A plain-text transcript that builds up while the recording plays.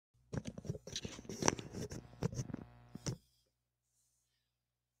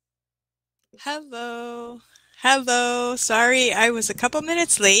Hello. Hello. Sorry, I was a couple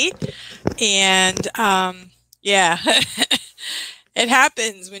minutes late. And yeah, it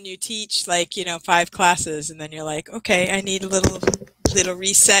happens when you teach like, 5 classes and then you're like, okay, I need a little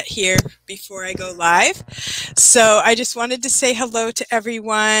reset here before I go live. So I just wanted to say hello to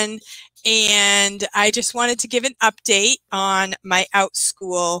everyone. And I just wanted to give an update on my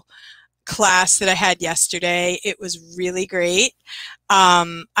Outschool class that I had yesterday. It was really great.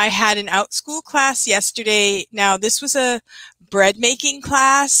 I had an Outschool class yesterday. Now, this was a bread making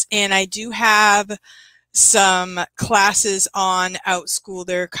class, and I do have some classes on Outschool.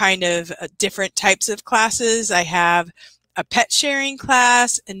 They're kind of different types of classes. I have a pet sharing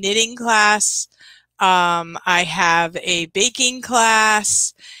class, a knitting class. I have a baking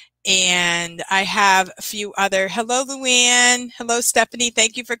class, and I have a few other. Hello, Luann. Hello, Stephanie.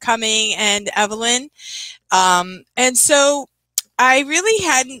 Thank you for coming, and Evelyn. And so I really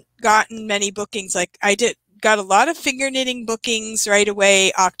hadn't gotten many bookings. Like got a lot of finger knitting bookings right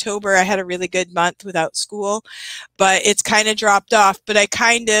away. October, I had a really good month without school, but it's kind of dropped off. But I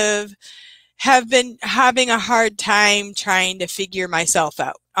kind of have been having a hard time trying to figure myself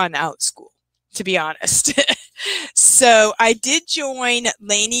out on Outschool, to be honest. So I did join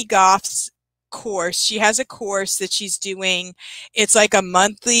Lainey Goff's course. She has a course that she's doing. It's like a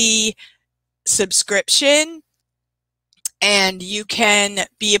monthly subscription, and you can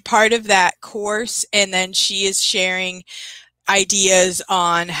be a part of that course. And then she is sharing ideas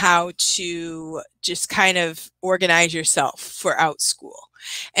on how to just kind of organize yourself for Outschool.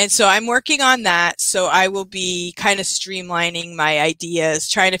 And so I'm working on that. So I will be kind of streamlining my ideas,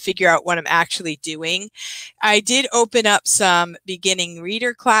 trying to figure out what I'm actually doing. I did open up some beginning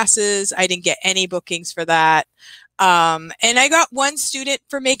reader classes. I didn't get any bookings for that. And I got one student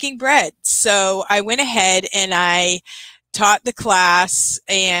for making bread. So I went ahead and I taught the class,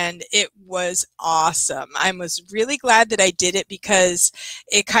 and it was awesome. I was really glad that I did it because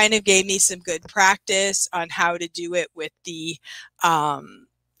it kind of gave me some good practice on how to do it with the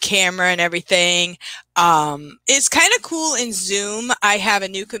camera and everything. It's kind of cool in Zoom. I have a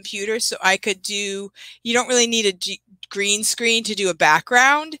new computer, so I could do, you don't really need a green screen to do a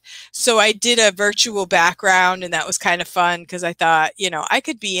background. So I did a virtual background, and that was kind of fun because I thought, I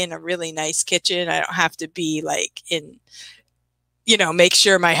could be in a really nice kitchen. I don't have to be like in, make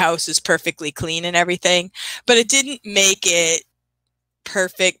sure my house is perfectly clean and everything. But it didn't make it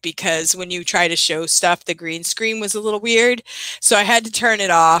perfect because when you try to show stuff, the green screen was a little weird. So I had to turn it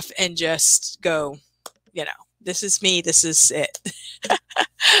off and just go, this is me, this is it.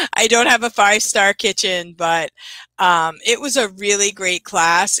 I don't have a 5-star kitchen, but it was a really great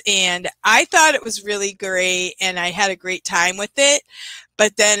class, and I thought it was really great, and I had a great time with it.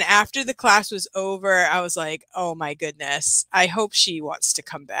 But then after the class was over, I was like, oh my goodness, I hope she wants to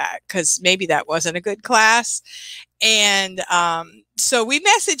come back because maybe that wasn't a good class. And so we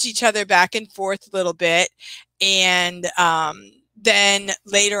messaged each other back and forth a little bit. And then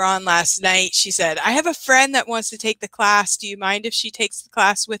later on last night, she said, I have a friend that wants to take the class. Do you mind if she takes the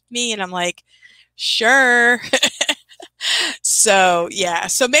class with me? And I'm like, sure. So yeah,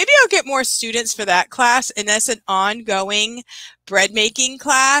 so maybe I'll get more students for that class, and that's an ongoing bread making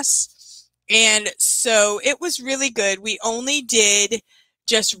class. And so it was really good. We only did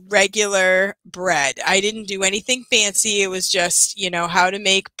just regular bread. I didn't do anything fancy. It was just, how to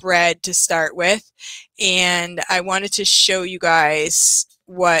make bread to start with. And I wanted to show you guys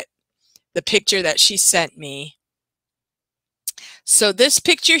what the picture that she sent me. So this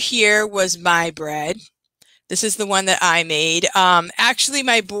picture here was my bread. This is the one that I made. Actually,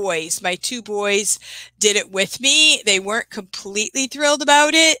 my 2 boys did it with me. They weren't completely thrilled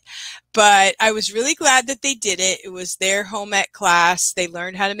about it, but I was really glad that they did it. It was their home ec class. They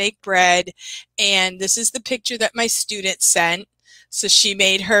learned how to make bread. And this is the picture that my student sent. So she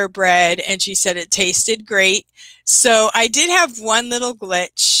made her bread, and she said it tasted great. So I did have one little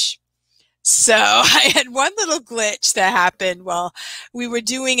glitch. So I had one little glitch that happened while we were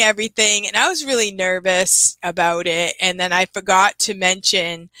doing everything, and I was really nervous about it. And then I forgot to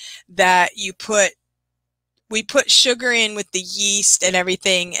mention that we put sugar in with the yeast and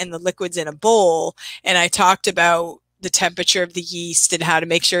everything and the liquids in a bowl. And I talked about the temperature of the yeast and how to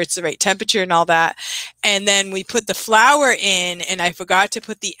make sure it's the right temperature and all that. And then we put the flour in, and I forgot to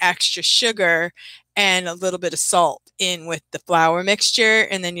put the extra sugar and a little bit of salt in with the flour mixture.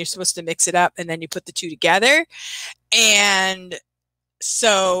 And then you're supposed to mix it up, and then you put the two together. And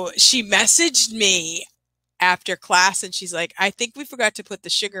so she messaged me after class, and she's like, I think we forgot to put the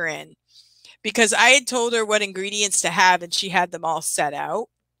sugar in, because I had told her what ingredients to have, and she had them all set out.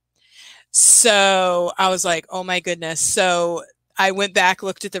 So I was like, oh my goodness. So I went back,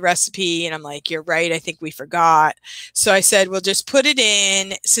 looked at the recipe, and I'm like, you're right, I think we forgot. So I said, well, just put it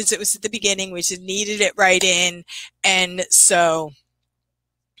in. Since it was at the beginning, we just needed it right in. And so,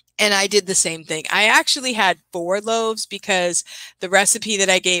 and I did the same thing. I actually had 4 loaves because the recipe that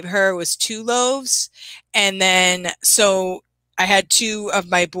I gave her was 2 loaves. And then, so I had 2 of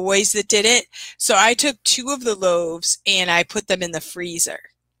my boys that did it. So I took 2 of the loaves and I put them in the freezer.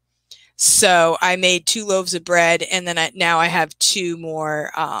 So I made 2 loaves of bread, and then now I have 2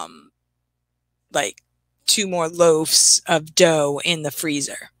 more, like 2 more loaves of dough in the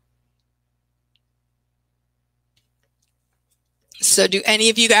freezer. So do any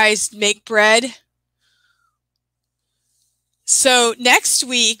of you guys make bread? So next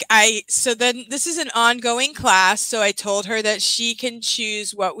week, so then this is an ongoing class. So I told her that she can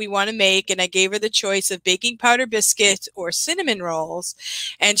choose what we want to make. And I gave her the choice of baking powder biscuits or cinnamon rolls.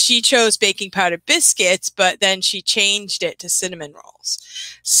 And she chose baking powder biscuits, but then she changed it to cinnamon rolls.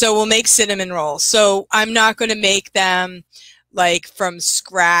 So we'll make cinnamon rolls. So I'm not going to make them like from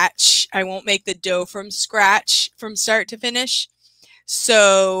scratch. I won't make the dough from scratch from start to finish.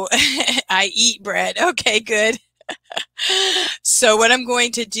 So I eat bread. Okay, good. So what I'm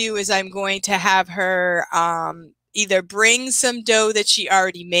going to do is I'm going to have her either bring some dough that she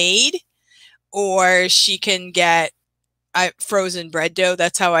already made, or she can get frozen bread dough.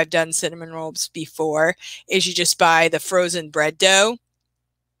 That's how I've done cinnamon rolls before, is you just buy the frozen bread dough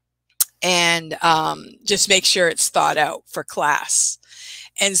and just make sure it's thawed out for class.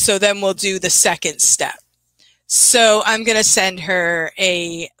 And so then we'll do the second step. So I'm going to send her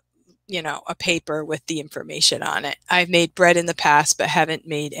a paper with the information on it. I've made bread in the past, but haven't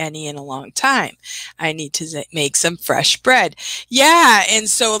made any in a long time. I need to make some fresh bread. Yeah, and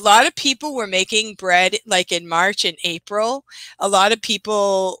so a lot of people were making bread like in March and April. A lot of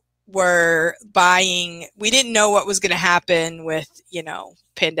people were buying. We didn't know what was going to happen with,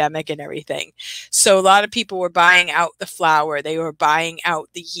 pandemic and everything. So a lot of people were buying out the flour. They were buying out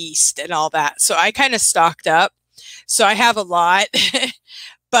the yeast and all that. So I kind of stocked up. So I have a lot.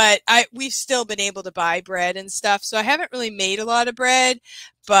 But we've still been able to buy bread and stuff. So I haven't really made a lot of bread,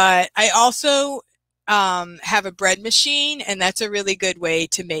 but I also have a bread machine, and that's a really good way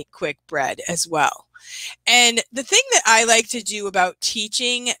to make quick bread as well. And the thing that I like to do about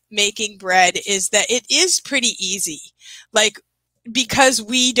teaching making bread is that it is pretty easy. Like, because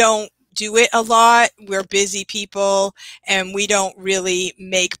we don't do it a lot, we're busy people, and we don't really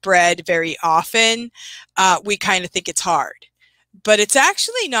make bread very often, we kind of think it's hard. But it's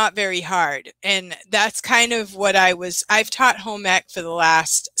actually not very hard. And that's kind of what I've taught home ec for the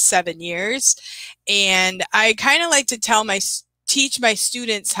last 7 years. And I kind of like to teach my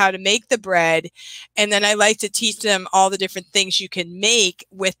students how to make the bread. And then I like to teach them all the different things you can make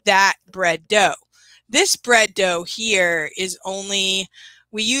with that bread dough. This bread dough here is we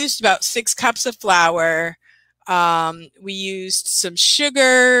used about 6 cups of flour. We used some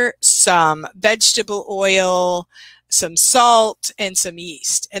sugar, some vegetable oil, some salt, and some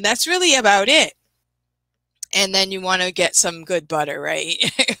yeast. And that's really about it. And then you want to get some good butter, right?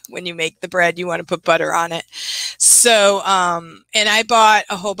 When you make the bread, you want to put butter on it. So, and I bought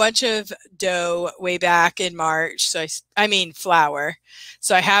a whole bunch of dough way back in March. So I mean flour.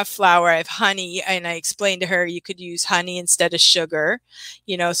 So I have flour, I have honey, and I explained to her you could use honey instead of sugar.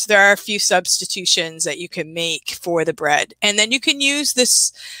 So there are a few substitutions that you can make for the bread. And then you can use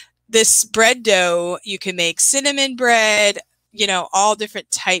this bread dough. You can make cinnamon bread, all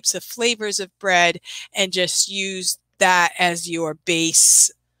different types of flavors of bread, and just use that as your base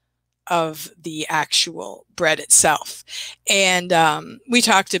of the actual bread itself. And we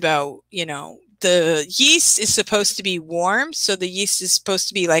talked about, the yeast is supposed to be warm. So the yeast is supposed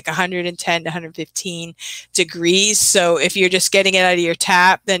to be like 110 to 115 degrees. So if you're just getting it out of your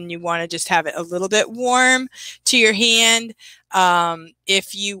tap, then you want to just have it a little bit warm to your hand.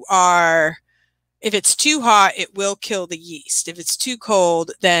 If it's too hot, it will kill the yeast. If it's too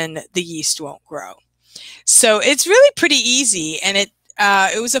cold, then the yeast won't grow. So it's really pretty easy. And it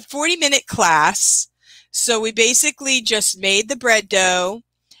was a 40-minute class. So we basically just made the bread dough,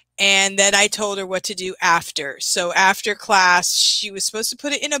 and then I told her what to do after. So after class, she was supposed to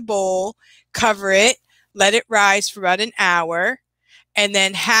put it in a bowl, cover it, let it rise for about an hour, and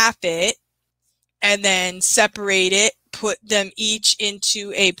then half it, and then separate it, put them each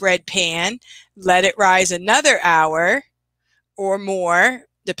into a bread pan, let it rise another hour or more,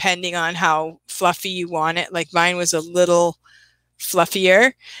 depending on how fluffy you want it. Like mine was a little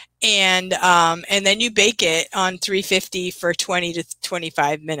fluffier. And then you bake it on 350 for 20 to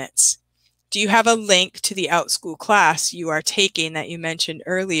 25 minutes. Do you have a link to the Outschool class you are taking that you mentioned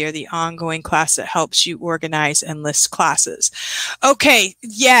earlier, the ongoing class that helps you organize and list classes? Okay,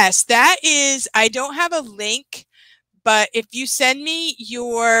 yes, that is, I don't have a link, but if you send me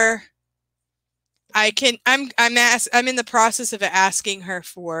your, I'm in the process of asking her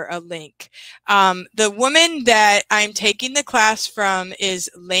for a link. The woman that I'm taking the class from is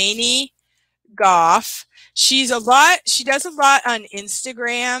Lainey Goff. She does a lot on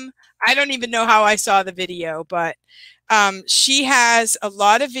Instagram. I don't even know how I saw the video, but she has a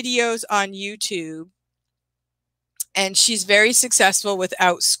lot of videos on YouTube, and she's very successful with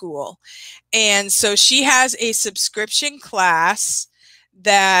Outschool. And so she has a subscription class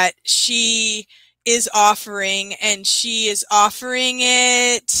that she is offering, and she is offering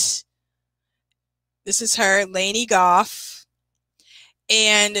it. This is her, Lainey Goff.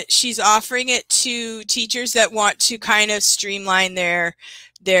 And she's offering it to teachers that want to kind of streamline their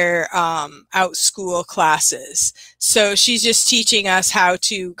Outschool classes. So she's just teaching us how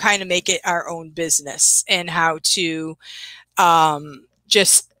to kind of make it our own business, and how to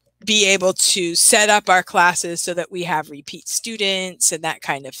just be able to set up our classes so that we have repeat students and that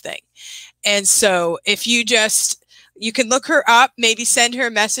kind of thing. And so if you can look her up, maybe send her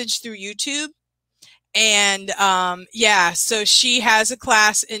a message through YouTube. And yeah, so she has a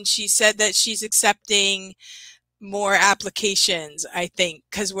class, and she said that she's accepting more applications, I think,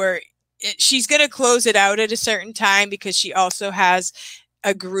 because she's going to close it out at a certain time, because she also has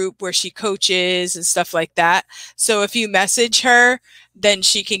a group where she coaches and stuff like that. So if you message her, then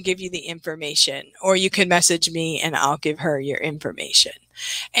she can give you the information, or you can message me and I'll give her your information.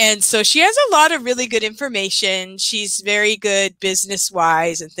 And so she has a lot of really good information. She's very good business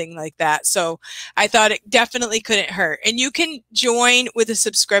wise and things like that. So I thought it definitely couldn't hurt. And you can join with a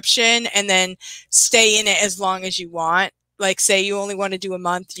subscription and then stay in it as long as you want. Like, say you only want to do a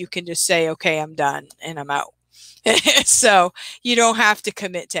month, you can just say, okay, I'm done and I'm out. So you don't have to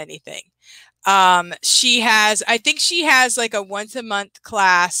commit to anything. I think she has like a once a month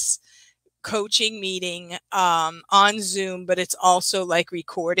class coaching meeting on Zoom, but it's also like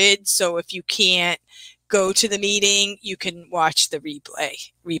recorded. So if you can't go to the meeting, you can watch the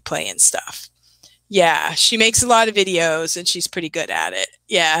replay and stuff. Yeah, she makes a lot of videos and she's pretty good at it.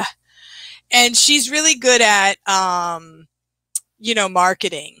 Yeah. And she's really good at,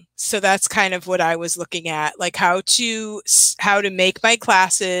 marketing. So that's kind of what I was looking at, like how to make my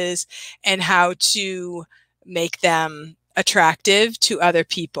classes and how to make them attractive to other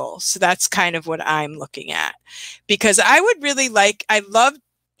people. So that's kind of what I'm looking at, because I was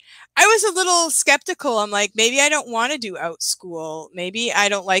a little skeptical. I'm like, maybe I don't want to do Outschool. Maybe I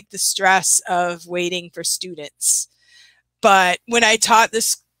don't like the stress of waiting for students. But when I taught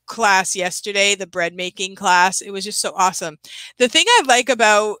this class yesterday, the bread making class, it was just so awesome. The thing I like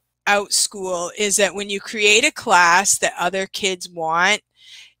about Outschool is that when you create a class that other kids want,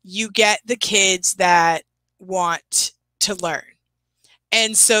 you get the kids that want to learn.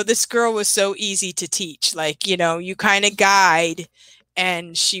 And so this girl was so easy to teach. Like, you kind of guide,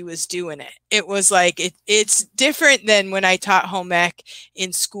 and she was doing it. It was like, it's different than when I taught home ec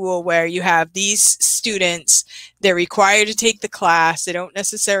in school, where you have these students, they're required to take the class. They don't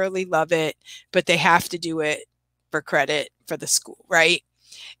necessarily love it, but they have to do it for credit for the school, right?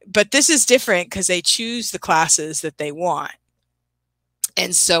 But this is different because they choose the classes that they want.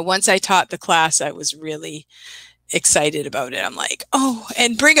 And so once I taught the class, I was really excited about it. I'm like, oh,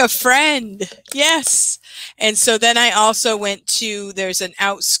 and bring a friend. Yes. And so then I also went to, there's an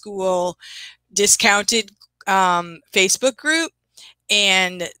Outschool discounted Facebook group,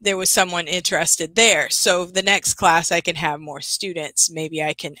 and there was someone interested there. So the next class I can have more students. Maybe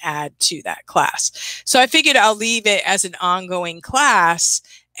I can add to that class. So I figured I'll leave it as an ongoing class,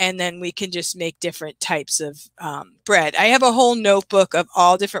 and then we can just make different types of bread. I have a whole notebook of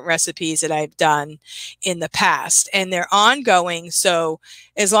all different recipes that I've done in the past, and they're ongoing. So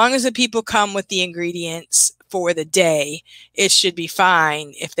as long as the people come with the ingredients for the day, it should be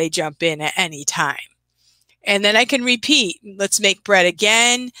fine if they jump in at any time. And then I can repeat, let's make bread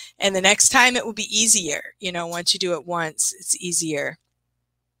again. And the next time it will be easier. Once you do it once, it's easier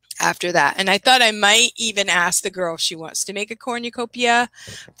after that. And I thought I might even ask the girl if she wants to make a cornucopia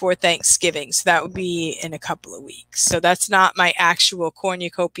for Thanksgiving. So that would be in a couple of weeks. So that's not my actual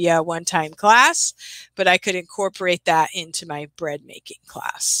cornucopia one-time class, but I could incorporate that into my bread making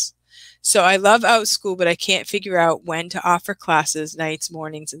class. So I love Outschool, but I can't figure out when to offer classes, nights,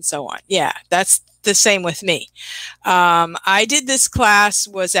 mornings, and so on. Yeah, that's the same with me. I did this class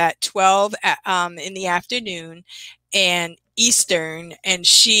was at 12 in the afternoon and Eastern, and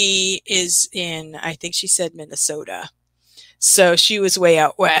she is in, I think she said Minnesota. So she was way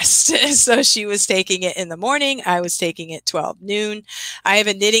out west. So she was taking it in the morning. I was taking it 12 noon. I have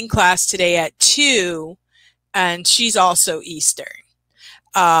a knitting class today at 2, and she's also Eastern.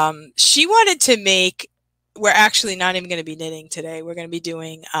 She wanted to make, we're actually not even going to be knitting today. We're going to be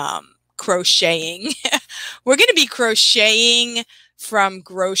doing crocheting. We're going to be crocheting from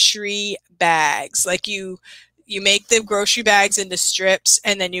grocery bags. Like you make the grocery bags into strips,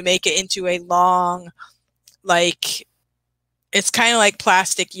 and then you make it into a long, like, it's kind of like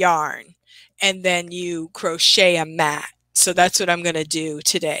plastic yarn, and then you crochet a mat. So that's what I'm going to do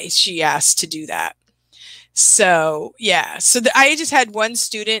today. She asked to do that. So yeah, so I just had one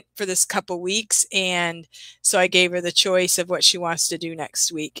student for this couple weeks, and so I gave her the choice of what she wants to do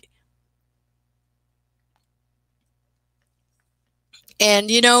next week. And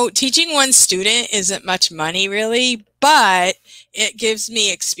you know, teaching one student isn't much money really, but it gives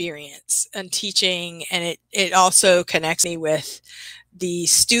me experience in teaching, and it also connects me with the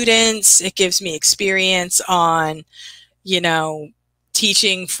students. It gives me experience on, you know,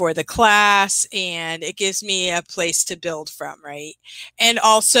 teaching for the class, and it gives me a place to build from, right? And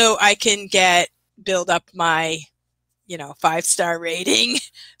also I can build up my, you know, 5-star rating.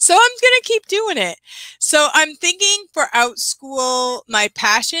 So I'm going to keep doing it. So I'm thinking for Outschool, my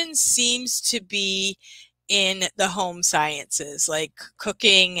passion seems to be in the home sciences, like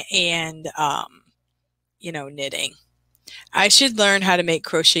cooking and, you know, knitting. I should learn how to make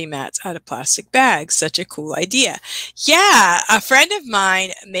crochet mats out of plastic bags. Such a cool idea. Yeah, a friend of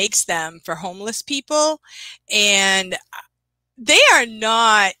mine makes them for homeless people, and they are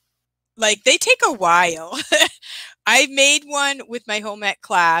not, like, they take a while. I made one with my home ec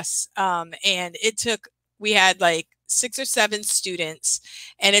class, and we had like 6 or 7 students,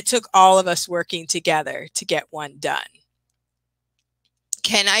 and it took all of us working together to get one done.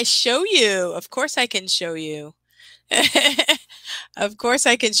 Can I show you? Of course I can show you. Of course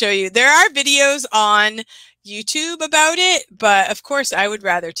I can show you. There are videos on YouTube about it, but of course I would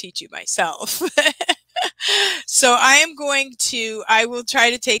rather teach you myself. So I will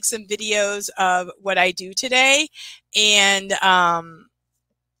try to take some videos of what I do today, and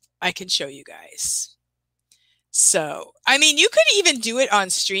I can show you guys. So, I mean, you could even do it on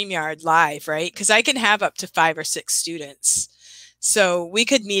StreamYard live, right? Because I can have up to 5 or 6 students. So we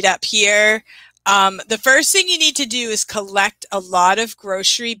could meet up here. The first thing you need to do is collect a lot of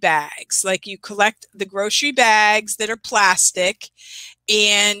grocery bags. Like, you collect the grocery bags that are plastic.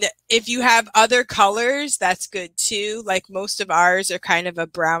 And if you have other colors, that's good too. Like, most of ours are kind of a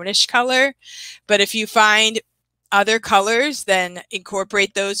brownish color. But if you find other colors, then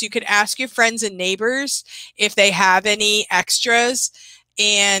incorporate those. You could ask your friends and neighbors if they have any extras.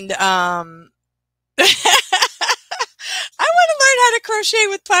 And I want to learn how to crochet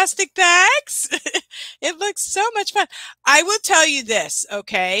with plastic bags. It looks so much fun. I will tell you this,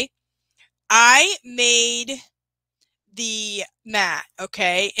 okay? I made the mat,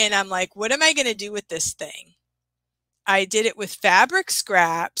 okay? And I'm like, what am I going to do with this thing? I did it with fabric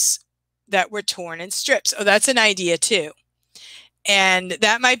scraps that were torn in strips. Oh, that's an idea too. And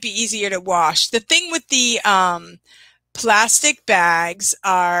that might be easier to wash. The thing with the plastic bags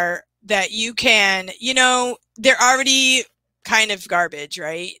are that you can, you know, they're already kind of garbage,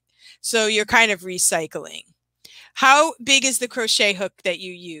 right? So you're kind of recycling. How big is the crochet hook that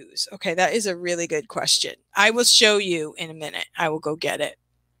you use? Okay, that is a really good question. I will show you in a minute. I will go get it.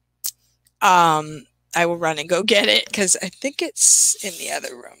 I will run and go get it because I think it's in the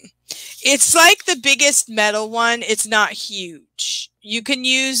other room. It's like the biggest metal one. It's not huge. You can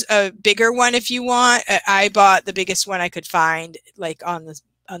use a bigger one if you want. I bought the biggest one I could find, like on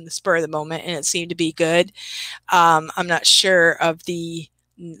the spur of the moment, and it seemed to be good. I'm not sure of the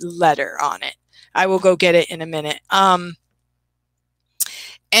letter on it. I will go get it in a minute.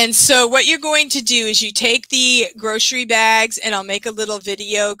 And so what you're going to do is you take the grocery bags, and I'll make a little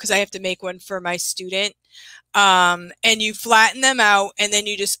video because I have to make one for my student. And you flatten them out, and then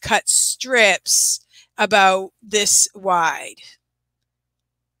you just cut strips about this wide.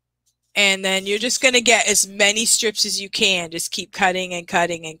 And then you're just going to get as many strips as you can. Just keep cutting and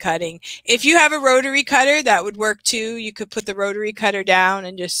cutting and cutting. If you have a rotary cutter, that would work too. You could put the rotary cutter down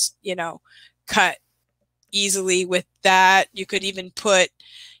and just, you know, cut easily with that. You could even put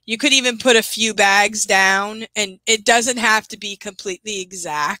a few bags down, and it doesn't have to be completely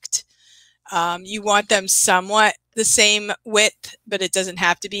exact. You want them somewhat the same width, but it doesn't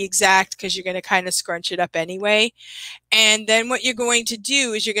have to be exact because you're going to kind of scrunch it up anyway. And then what you're going to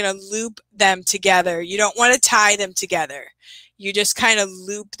do is you're going to loop them together. You don't want to tie them together. You just kind of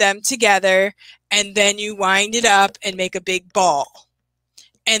loop them together, and then you wind it up and make a big ball.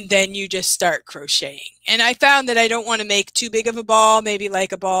 and then you just start crocheting. And I found that I don't want to make too big of a ball, maybe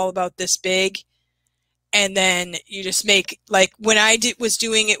like a ball about this big. And then you just make, like when I was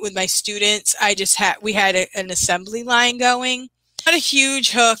doing it with my students, we had an assembly line going. Not a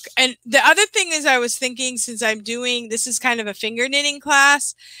huge hook. And the other thing is, I was thinking, since this is kind of a finger knitting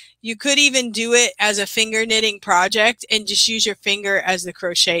class, you could even do it as a finger knitting project and just use your finger as the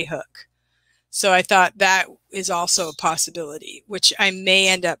crochet hook. So I thought that is also a possibility, which I may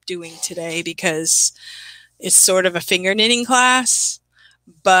end up doing today because it's sort of a finger knitting class.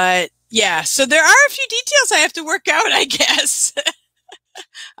 But yeah, so there are a few details I have to work out, I guess.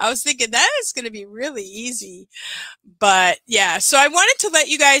 I was thinking that is going to be really easy. But yeah, so I wanted to let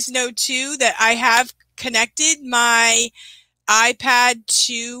you guys know too that I have connected my iPad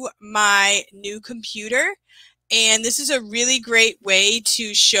to my new computer. And this is a really great way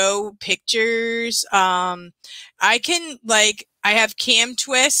to show pictures. I have Cam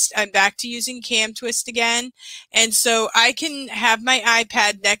Twist. I'm back to using Cam Twist again. And so I can have my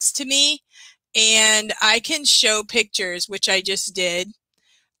iPad next to me and I can show pictures, which I just did.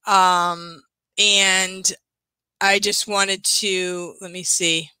 And I just wanted to, let me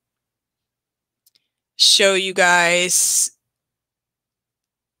see, show you guys,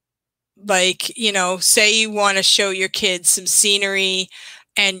 like, you know, say you want to show your kids some scenery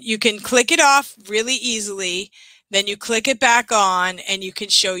and you can click it off really easily. Then you click it back on and you can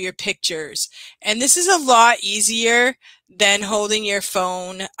show your pictures. And this is a lot easier than holding your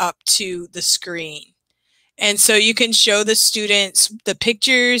phone up to the screen. And so you can show the students the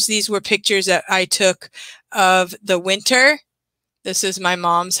pictures. These were pictures that I took of the winter. This is my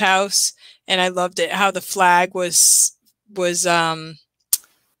mom's house. And I loved it how the flag was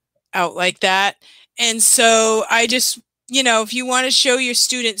out like that. And so I just, you know, if you want to show your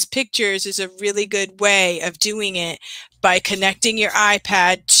students pictures, is a really good way of doing it by connecting your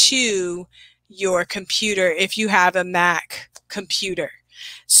iPad to your computer if you have a Mac computer.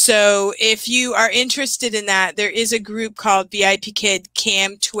 So if you are interested in that, there is a group called VIPKID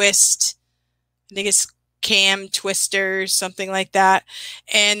Cam Twist. I think it's Cam Twister, something like that.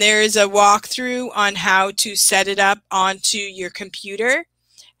 And there is a walkthrough on how to set it up onto your computer.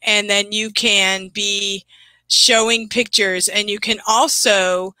 And then you can be showing pictures, and you can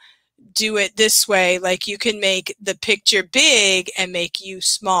also do it this way. Like you can make the picture big and make you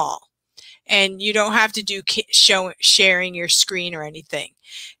small. And you don't have to do sharing your screen or anything.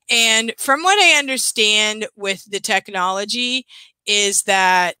 And from what I understand with the technology is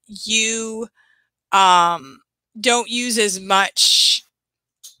that you don't use as much,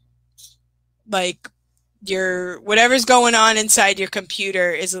 like, whatever's going on inside your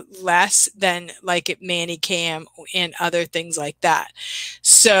computer is less than like at ManyCam and other things like that.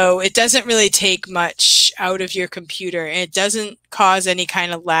 So it doesn't really take much out of your computer, and it doesn't cause any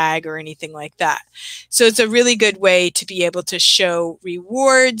kind of lag or anything like that. So it's a really good way to be able to show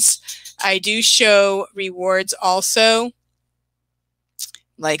rewards. I do show rewards also.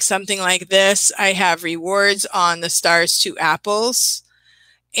 Like something like this, I have rewards on the Stars to Apples.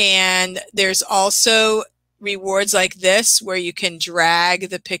 And there's also rewards like this where you can drag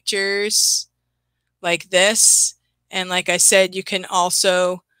the pictures like this. And like I said, you can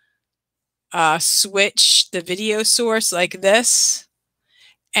also switch the video source like this.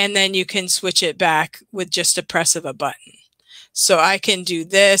 And then you can switch it back with just a press of a button. So I can do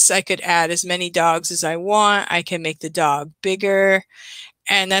this. I could add as many dogs as I want. I can make the dog bigger.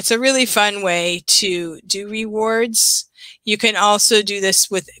 And that's a really fun way to do rewards. You can also do this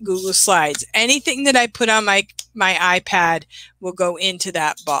with Google Slides. Anything that I put on my iPad will go into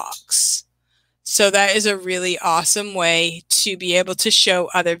that box. So that is a really awesome way to be able to show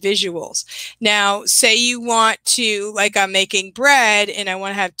other visuals. Now, say you want to, like I'm making bread and I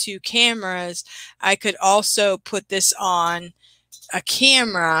want to have 2 cameras, I could also put this on a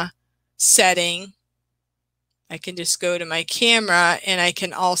camera setting. I can just go to my camera and I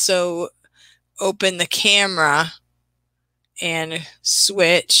can also open the camera and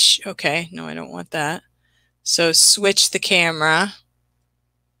switch. Okay, no, I don't want that. So switch the camera,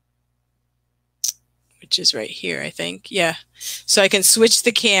 which is right here, I think. Yeah. So I can switch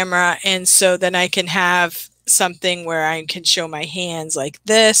the camera, and so then I can have something where I can show my hands like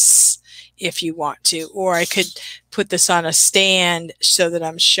this if you want to, or I could put this on a stand so that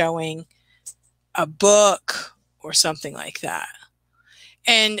I'm showing a book or something like that.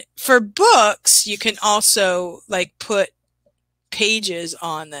 And for books, you can also like put pages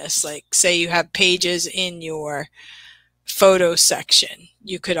on this. Like say you have pages in your photo section,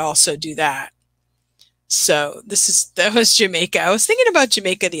 you could also do that. So that was Jamaica. I was thinking about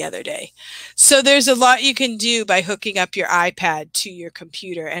Jamaica the other day. So there's a lot you can do by hooking up your iPad to your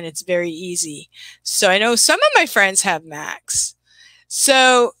computer, and it's very easy. So I know some of my friends have Macs.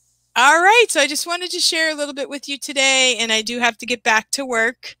 So, all right. So I just wanted to share a little bit with you today, and I do have to get back to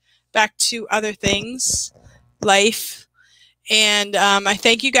work, back to other things, life. And I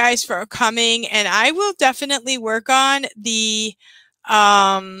thank you guys for coming, and I will definitely work on the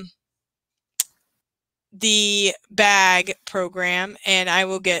bag program, and I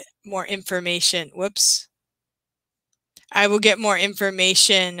will get more information. Whoops. I will get more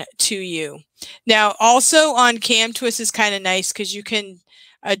information to you. Now, also on CamTwist is kind of nice because you can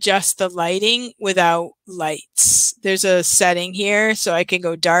adjust the lighting without lights. There's a setting here so I can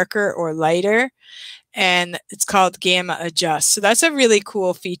go darker or lighter, and it's called Gamma Adjust. So that's a really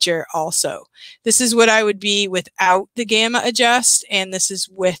cool feature also. This is what I would be without the Gamma Adjust, and this is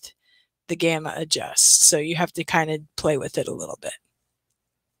with the Gamma Adjust. So you have to kind of play with it a little bit.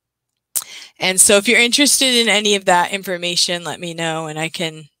 And so if you're interested in any of that information, let me know and I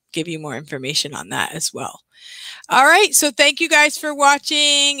can give you more information on that as well. All right, so thank you guys for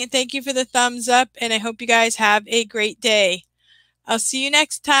watching, and thank you for the thumbs up, and I hope you guys have a great day. I'll see you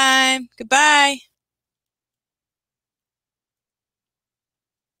next time. Goodbye.